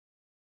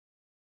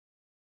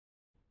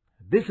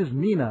This is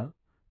Meena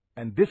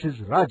and this is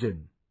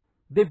Rajan.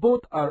 They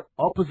both are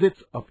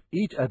opposites of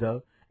each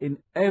other in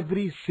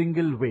every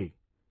single way.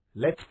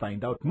 Let's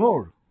find out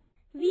more.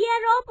 We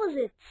are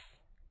opposites.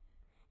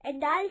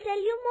 And I'll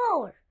tell you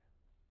more.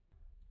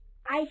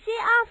 I say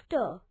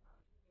after.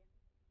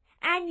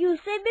 And you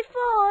say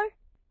before.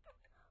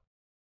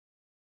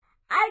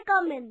 I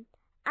come in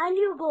and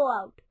you go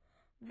out.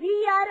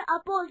 We are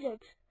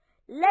opposites.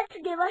 Let's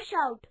give a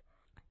shout.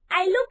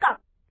 I look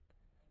up.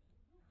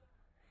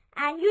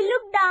 And you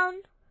look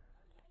down.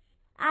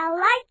 I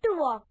like to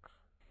walk.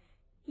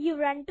 You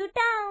run to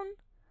town.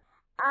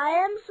 I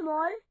am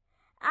small,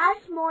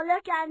 as smaller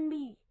can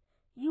be.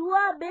 You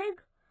are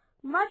big,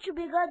 much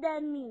bigger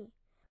than me.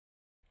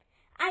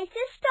 I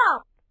say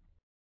stop.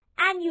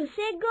 And you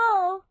say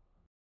go.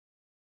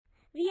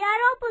 We are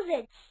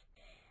opposites.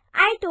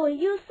 I told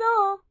you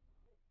so.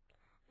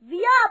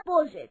 We are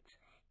opposites.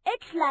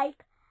 It's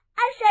like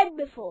I said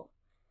before.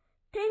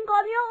 Think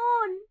on your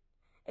own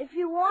if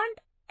you want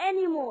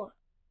any more.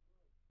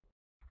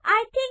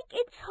 I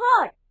think it's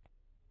hot.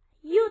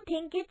 You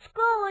think it's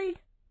cold.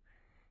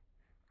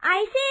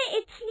 I say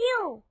it's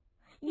new.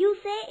 You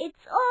say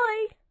it's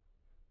old.